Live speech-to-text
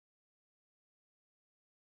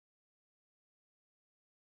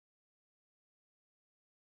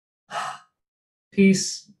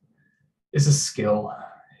Peace is a skill,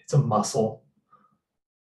 it's a muscle.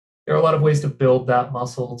 There are a lot of ways to build that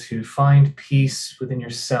muscle, to find peace within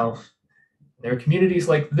yourself. There are communities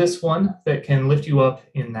like this one that can lift you up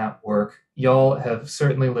in that work. Y'all have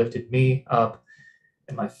certainly lifted me up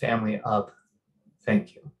and my family up.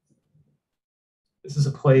 Thank you. This is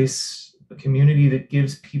a place, a community that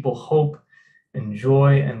gives people hope and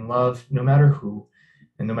joy and love, no matter who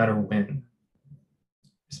and no matter when.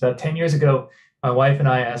 Just about 10 years ago, my wife and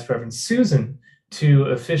I asked Reverend Susan to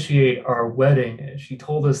officiate our wedding. She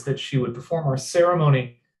told us that she would perform our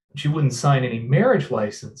ceremony. She wouldn't sign any marriage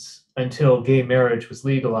license until gay marriage was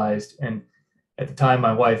legalized. And at the time,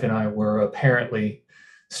 my wife and I were apparently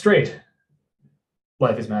straight.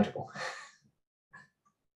 Life is magical.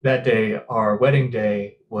 That day, our wedding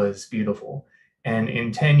day, was beautiful. And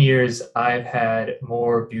in 10 years, I've had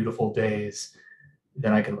more beautiful days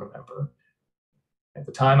than I can remember. At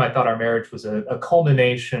the time, I thought our marriage was a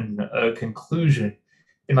culmination, a conclusion.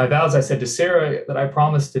 In my vows, I said to Sarah that I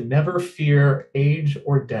promised to never fear age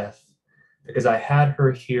or death because I had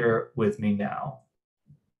her here with me now,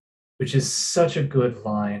 which is such a good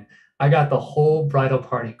line. I got the whole bridal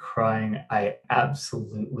party crying. I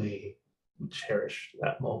absolutely cherished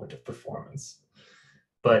that moment of performance.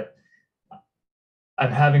 But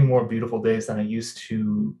I'm having more beautiful days than I used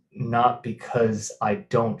to, not because I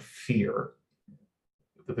don't fear,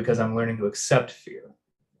 but because I'm learning to accept fear.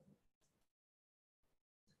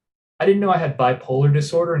 I didn't know I had bipolar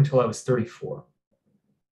disorder until I was 34.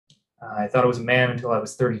 I thought I was a man until I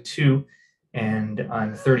was 32, and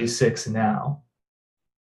I'm 36 now.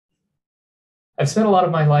 I've spent a lot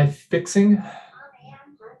of my life fixing.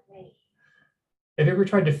 Have you ever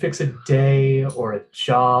tried to fix a day or a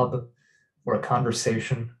job or a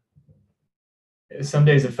conversation? Some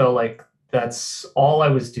days it felt like that's all I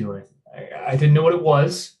was doing. I didn't know what it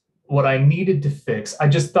was, what I needed to fix. I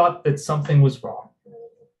just thought that something was wrong.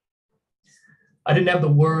 I didn't have the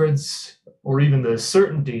words or even the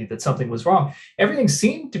certainty that something was wrong. Everything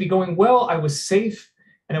seemed to be going well. I was safe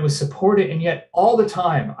and I was supported. And yet all the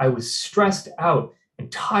time I was stressed out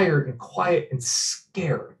and tired and quiet and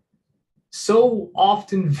scared. So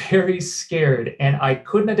often very scared. And I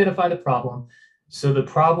couldn't identify the problem. So the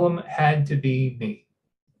problem had to be me.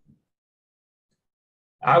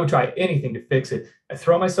 I would try anything to fix it. I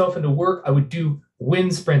throw myself into work. I would do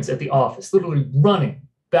wind sprints at the office, literally running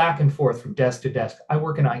back and forth from desk to desk. I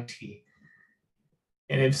work in IT.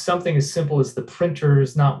 And if something as simple as the printer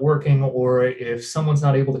is not working, or if someone's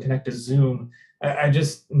not able to connect to Zoom, I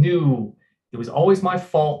just knew it was always my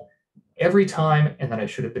fault every time, and that I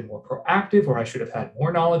should have been more proactive, or I should have had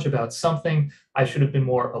more knowledge about something. I should have been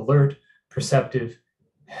more alert, perceptive,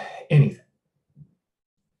 anything.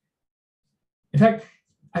 In fact,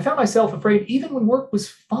 I found myself afraid even when work was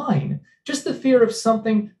fine, just the fear of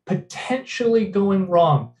something potentially going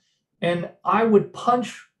wrong. And I would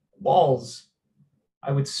punch walls.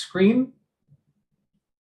 I would scream.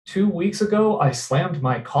 2 weeks ago, I slammed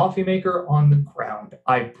my coffee maker on the ground.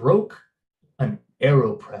 I broke an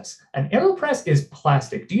AeroPress. An AeroPress is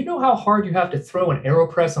plastic. Do you know how hard you have to throw an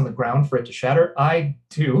AeroPress on the ground for it to shatter? I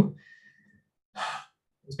do.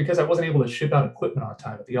 It's because I wasn't able to ship out equipment on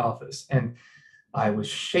time at the office. And I was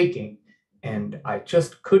shaking and I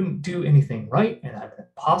just couldn't do anything right. And I'm an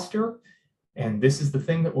imposter. And this is the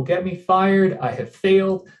thing that will get me fired. I have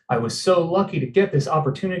failed. I was so lucky to get this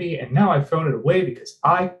opportunity. And now I've thrown it away because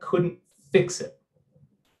I couldn't fix it.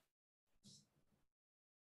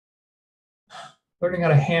 Learning how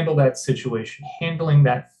to handle that situation, handling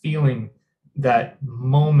that feeling, that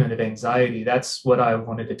moment of anxiety, that's what I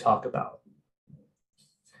wanted to talk about.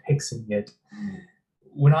 Fixing it.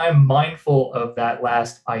 When I'm mindful of that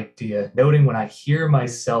last idea, noting when I hear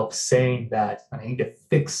myself saying that I need to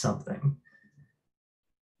fix something,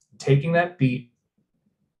 taking that beat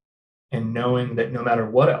and knowing that no matter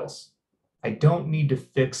what else, I don't need to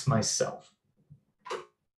fix myself.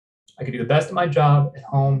 I can do the best at my job, at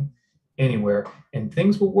home, anywhere, and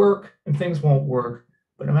things will work and things won't work.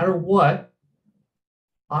 But no matter what,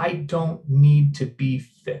 I don't need to be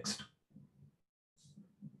fixed.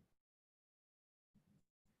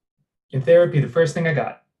 In therapy, the first thing I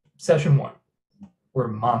got, session 1, were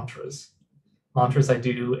mantras. Mantras I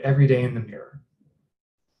do every day in the mirror.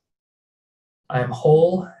 I am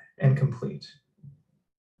whole and complete.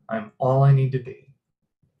 I am all I need to be.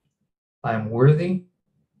 I am worthy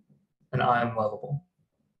and I am lovable.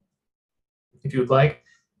 If you would like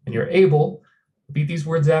and you're able, repeat these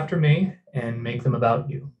words after me and make them about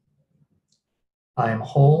you. I am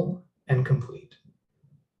whole and complete.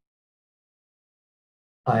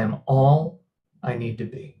 I am all I need to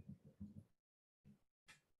be.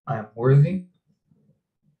 I am worthy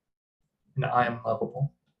and I am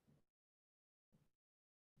lovable.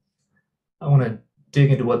 I want to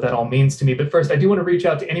dig into what that all means to me. But first, I do want to reach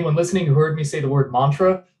out to anyone listening who heard me say the word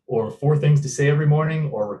mantra or 4 things to say every morning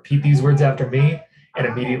or repeat these words after me and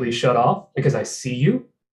immediately shut off because I see you.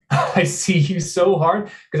 I see you so hard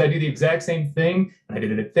because I do the exact same thing and I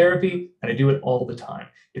did it at therapy and I do it all the time.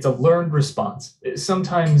 It's a learned response,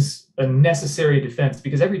 sometimes a necessary defense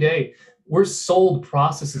because every day we're sold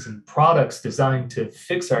processes and products designed to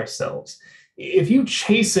fix ourselves. If you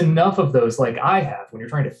chase enough of those like I have when you're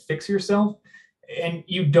trying to fix yourself and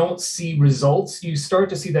you don't see results, you start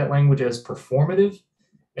to see that language as performative,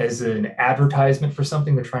 as an advertisement for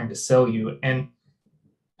something they're trying to sell you. And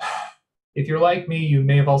if you're like me, you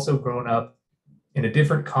may have also grown up in a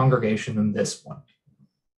different congregation than this one.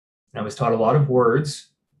 And I was taught a lot of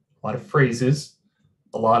words, a lot of phrases,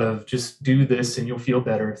 a lot of just do this and you'll feel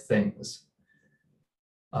better things.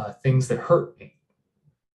 Things that hurt me.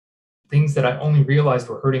 Things that I only realized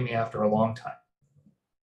were hurting me after a long time.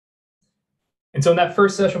 And so in that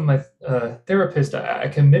first session with my therapist, I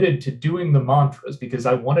committed to doing the mantras because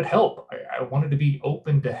I wanted help. I wanted to be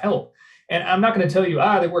open to help. And I'm not going to tell you,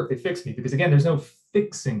 they work, they fix me, because again, there's no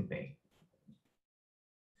fixing me.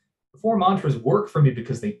 The 4 mantras work for me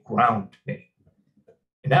because they ground me.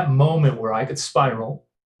 In that moment where I could spiral,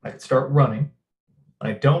 I could start running, and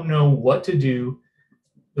I don't know what to do,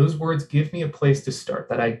 those words give me a place to start.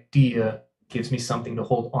 That idea gives me something to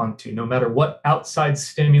hold on to, no matter what outside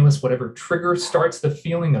stimulus, whatever trigger starts the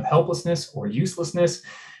feeling of helplessness or uselessness.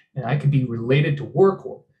 And I could be related to work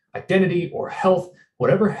or identity or health,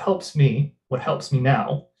 whatever helps me, what helps me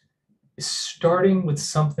now is starting with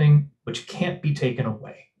something which can't be taken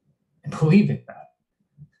away and believing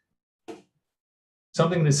that.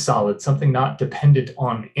 Something that is solid, something not dependent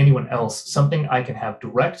on anyone else, something I can have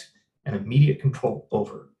direct and immediate control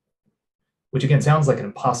over. Which again sounds like an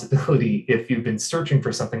impossibility if you've been searching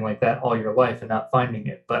for something like that all your life and not finding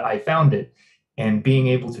it. But I found it, and being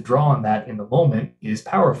able to draw on that in the moment is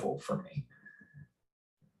powerful for me.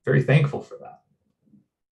 Very thankful for that.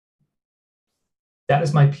 That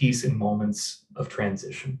is my peace in moments of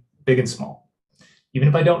transition, big and small. Even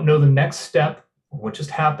if I don't know the next step or what just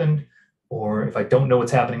happened, or if I don't know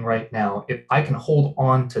what's happening right now, if I can hold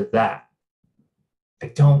on to that, I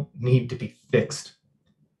don't need to be fixed.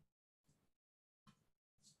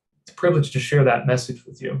 It's a privilege to share that message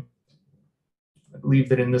with you. I believe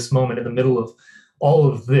that in this moment, in the middle of all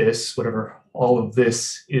of this, whatever all of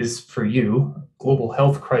this is for you, global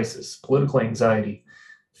health crisis, political anxiety,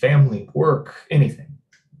 family, work, anything,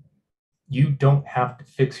 you don't have to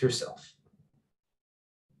fix yourself.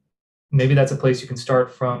 Maybe that's a place you can start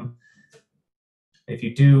from. If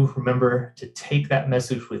you do, remember to take that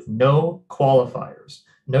message with no qualifiers.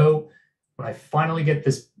 No, when I finally get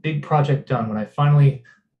this big project done, when I finally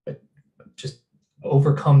just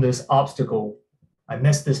overcome this obstacle, I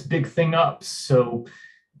messed this big thing up, so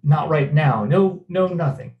not right now. No,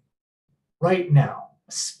 nothing. Right now,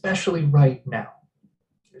 especially right now,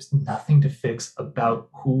 there's nothing to fix about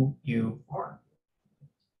who you are.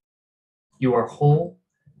 You are whole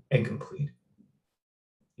and complete.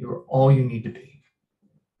 You are all you need to be.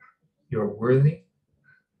 You're worthy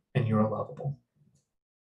and you're lovable.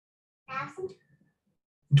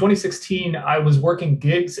 In 2016, I was working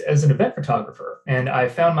gigs as an event photographer, and I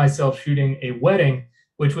found myself shooting a wedding,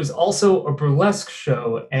 which was also a burlesque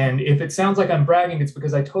show. And if it sounds like I'm bragging, it's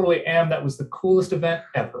because I totally am. That was the coolest event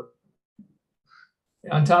ever.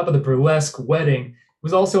 On top of the burlesque wedding, it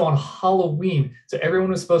was also on Halloween, so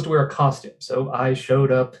everyone was supposed to wear a costume. So I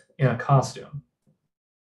showed up in a costume.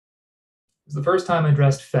 It was the first time I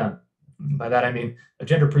dressed femme. By that, I mean a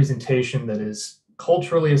gender presentation that is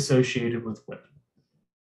culturally associated with women.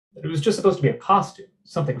 It was just supposed to be a costume,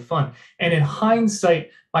 something fun. And in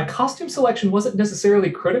hindsight, my costume selection wasn't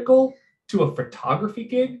necessarily critical to a photography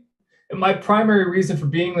gig. And my primary reason for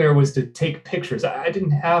being there was to take pictures. I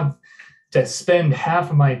didn't have to spend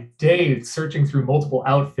half of my day searching through multiple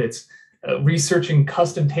outfits, researching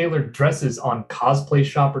custom tailored dresses on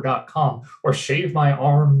cosplayshopper.com, or shave my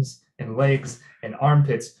arms and legs and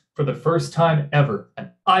armpits for the first time ever,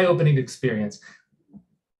 an eye-opening experience.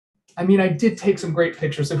 I mean, I did take some great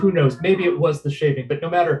pictures, so who knows, maybe it was the shaving, but no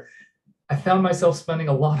matter, I found myself spending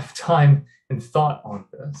a lot of time and thought on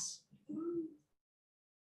this.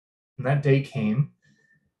 And that day came,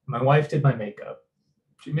 my wife did my makeup.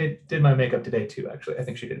 She did my makeup today too, actually. I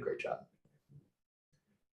think she did a great job.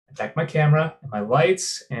 I packed my camera and my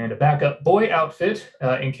lights and a backup boy outfit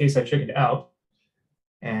in case I chickened out.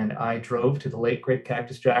 And I drove to the late great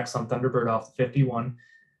Cactus Jack's on Thunderbird off the 51.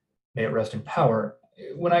 May it rest in power.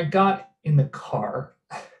 When I got in the car,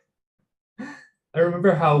 I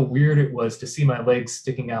remember how weird it was to see my legs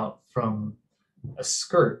sticking out from a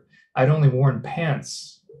skirt. I'd only worn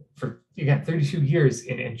pants for, again, 32 years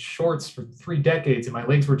and shorts for 3 decades, and my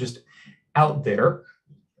legs were just out there,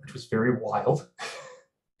 which was very wild.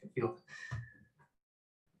 I feel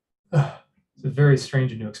it's a very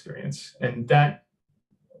strange and new experience. And that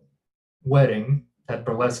wedding, that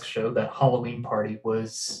burlesque show, that Halloween party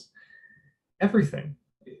was everything.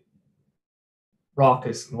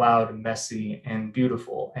 Raucous and loud and messy and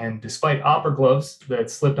beautiful. And despite opera gloves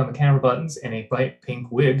that slipped on the camera buttons and a bright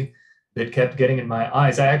pink wig that kept getting in my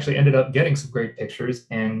eyes, I actually ended up getting some great pictures,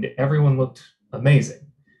 and everyone looked amazing.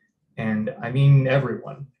 And I mean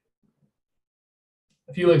everyone.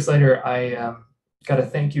 A few weeks later, I got a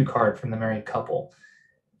thank you card from the married couple.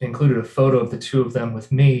 It included a photo of the two of them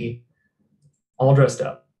with me, all dressed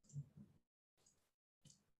up.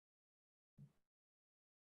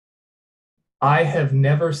 I have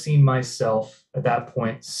never seen myself at that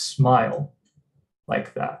point smile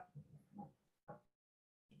like that.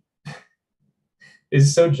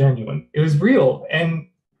 It's so genuine. It was real, and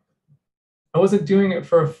I wasn't doing it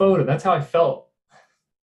for a photo. That's how I felt.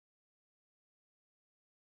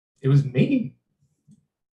 It was me.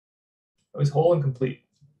 I was whole and complete.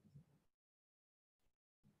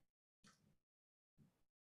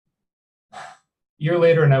 A year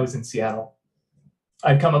later, and I was in Seattle.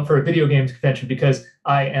 I'd come up for a video games convention because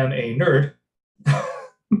I am a nerd.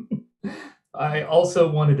 I also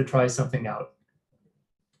wanted to try something out.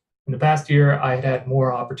 In the past year, I had had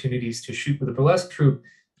more opportunities to shoot with a burlesque troupe,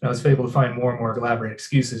 and I was able to find more and more elaborate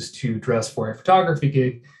excuses to dress for a photography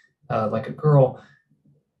gig like a girl.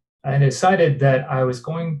 I decided that I was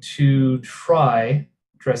going to try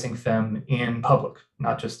dressing femme in public,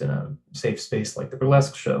 not just in a safe space like the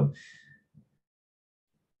burlesque show.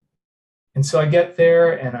 And so I get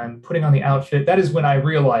there and I'm putting on the outfit. That is when I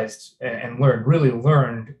realized and learned, really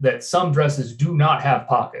learned, that some dresses do not have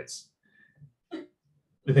pockets.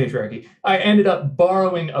 The patriarchy. I ended up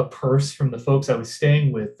borrowing a purse from the folks I was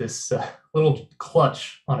staying with, this little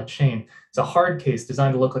clutch on a chain. It's a hard case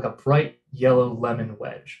designed to look like a bright yellow lemon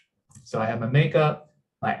wedge. So I have my makeup,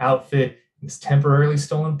 my outfit, this temporarily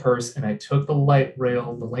stolen purse, and I took the light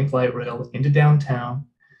rail, the Link light rail, into downtown.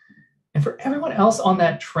 And for everyone else on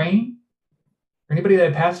that train, or anybody that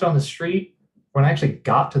I passed on the street, when I actually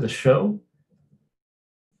got to the show,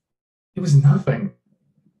 it was nothing.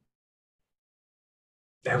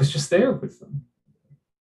 I was just there with them.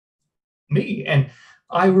 Me. And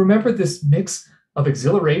I remember this mix of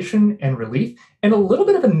exhilaration and relief and a little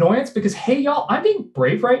bit of annoyance because, hey, y'all, I'm being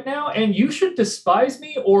brave right now and you should despise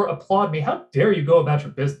me or applaud me. How dare you go about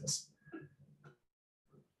your business?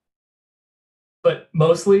 But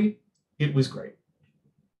mostly, it was great.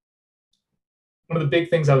 One of the big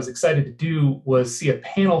things I was excited to do was see a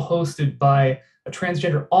panel hosted by a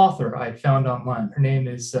transgender author I had found online. Her name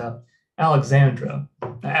is Alexandra.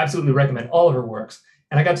 I absolutely recommend all of her works.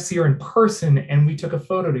 And I got to see her in person and we took a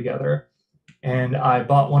photo together. And I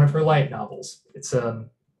bought one of her light novels. It's a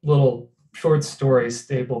little short story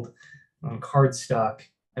stapled on cardstock.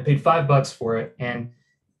 I paid $5 for it, and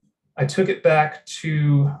I took it back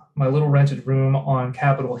to my little rented room on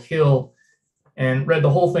Capitol Hill and read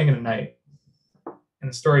the whole thing in a night.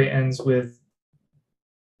 And the story ends with,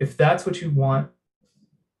 if that's what you want,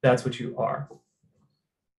 that's what you are.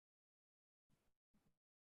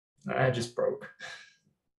 I just broke.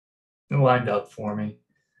 It lined up for me.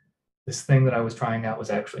 This thing that I was trying out was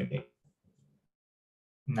actually me.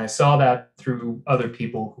 And I saw that through other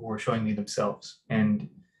people who were showing me themselves. And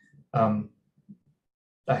I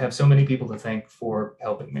have so many people to thank for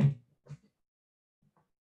helping me.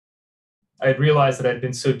 I had realized that I'd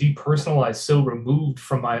been so depersonalized, so removed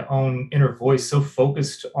from my own inner voice, so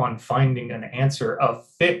focused on finding an answer, a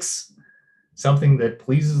fix, something that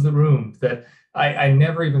pleases the room, that I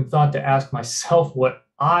never even thought to ask myself what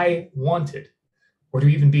I wanted, or to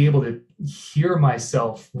even be able to hear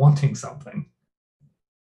myself wanting something.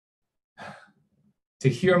 To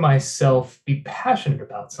hear myself be passionate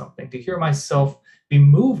about something, to hear myself be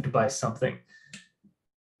moved by something.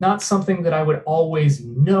 Not something that I would always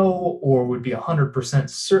know or would be 100%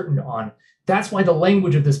 certain on. That's why the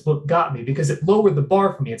language of this book got me, because it lowered the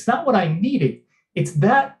bar for me. It's not what I needed, it's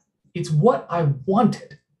what I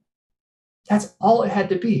wanted. That's all it had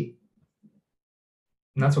to be.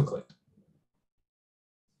 And that's what clicked.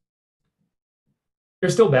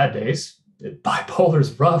 There's still bad days.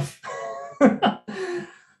 Bipolar's rough.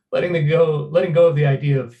 Letting go of the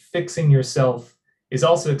idea of fixing yourself is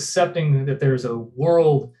also accepting that there's a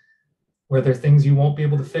world where there are things you won't be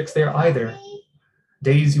able to fix there either.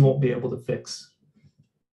 Days you won't be able to fix.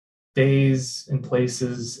 Days and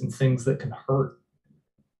places and things that can hurt.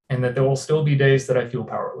 and that there will still be days that I feel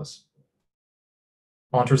powerless.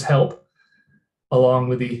 Mantras help, along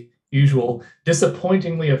with the usual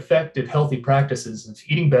disappointingly effective healthy practices of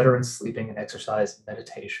eating better and sleeping and exercise and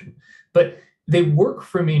meditation. But they work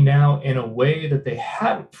for me now in a way that they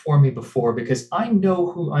hadn't for me before because I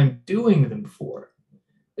know who I'm doing them for.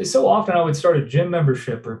 So often I would start a gym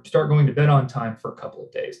membership or start going to bed on time for a couple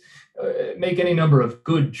of days, make any number of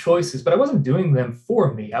good choices, but I wasn't doing them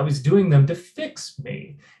for me. I was doing them to fix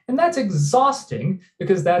me. And that's exhausting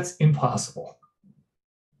because that's impossible.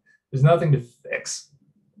 There's nothing to fix.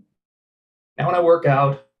 Now, when I work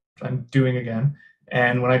out, which I'm doing again,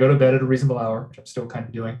 and when I go to bed at a reasonable hour, which I'm still kind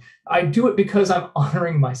of doing, I do it because I'm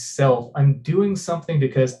honoring myself. I'm doing something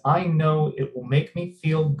because I know it will make me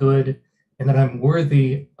feel good and that I'm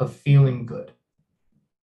worthy of feeling good.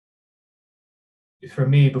 For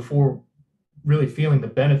me, before really feeling the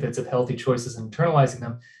benefits of healthy choices and internalizing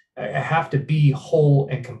them, I have to be whole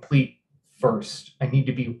and complete first. I need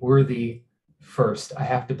to be worthy first. I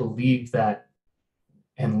have to believe that,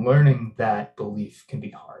 and learning that belief can be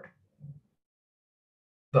hard.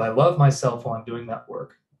 But I love myself while I'm doing that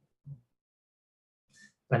work.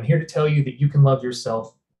 I'm here to tell you that you can love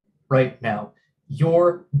yourself right now.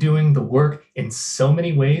 You're doing the work in so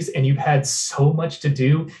many ways, and you've had so much to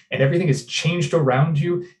do, and everything has changed around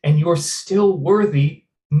you, and you're still worthy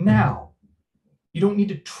now. You don't need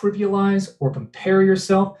to trivialize or compare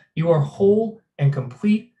yourself. You are whole and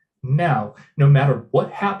complete now. No matter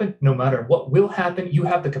what happened, no matter what will happen, you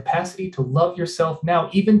have the capacity to love yourself now,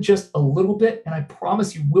 even just a little bit, and I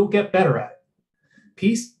promise you will get better at it.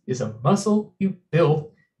 Peace is a muscle you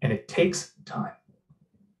build, and it takes time.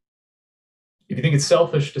 If you think it's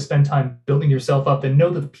selfish to spend time building yourself up, then know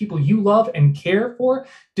that the people you love and care for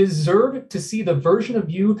deserve to see the version of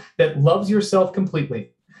you that loves yourself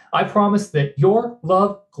completely. I promise that your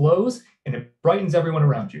love glows and it brightens everyone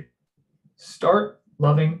around you. Start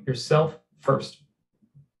loving yourself first.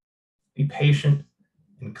 Be patient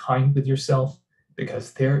and kind with yourself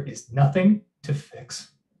because there is nothing to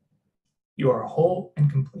fix. You are whole and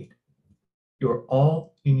complete. You are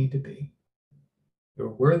all you need to be. You're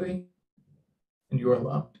worthy and you are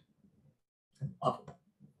loved and lovable.